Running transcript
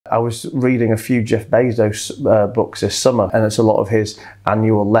I was reading a few Jeff Bezos books this summer, and it's a lot of his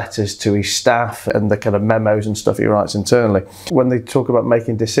annual letters to his staff and the kind of memos and stuff he writes internally. When they talk about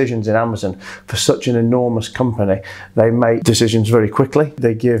making decisions in Amazon, for such an enormous company, they make decisions very quickly.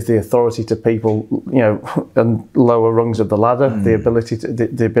 They give the authority to people, you know, and lower rungs of the ladder, the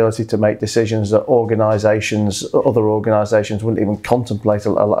ability to make decisions that other organisations wouldn't even contemplate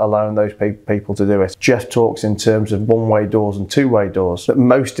allowing those people to do it. Jeff talks in terms of one-way doors and two-way doors. That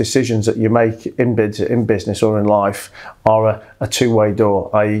most decisions that you make in business or in life are a two-way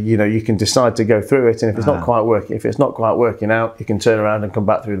door. I.e., you know, you can decide to go through it, and if it's not quite working out, you can turn around and come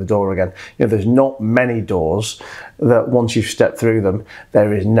back through the door again. You know, there's not many doors that once you've stepped through them,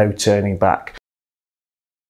 there is no turning back.